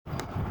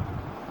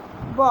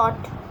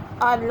bought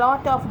a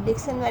lot of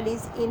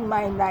dictionaries in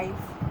my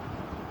life.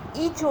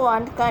 Each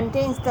one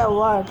contains the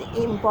word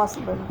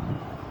impossible,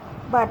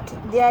 but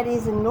there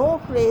is no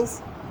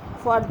place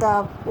for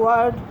the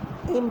word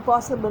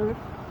impossible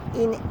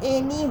in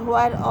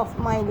anywhere of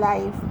my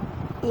life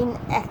in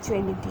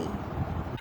actuality.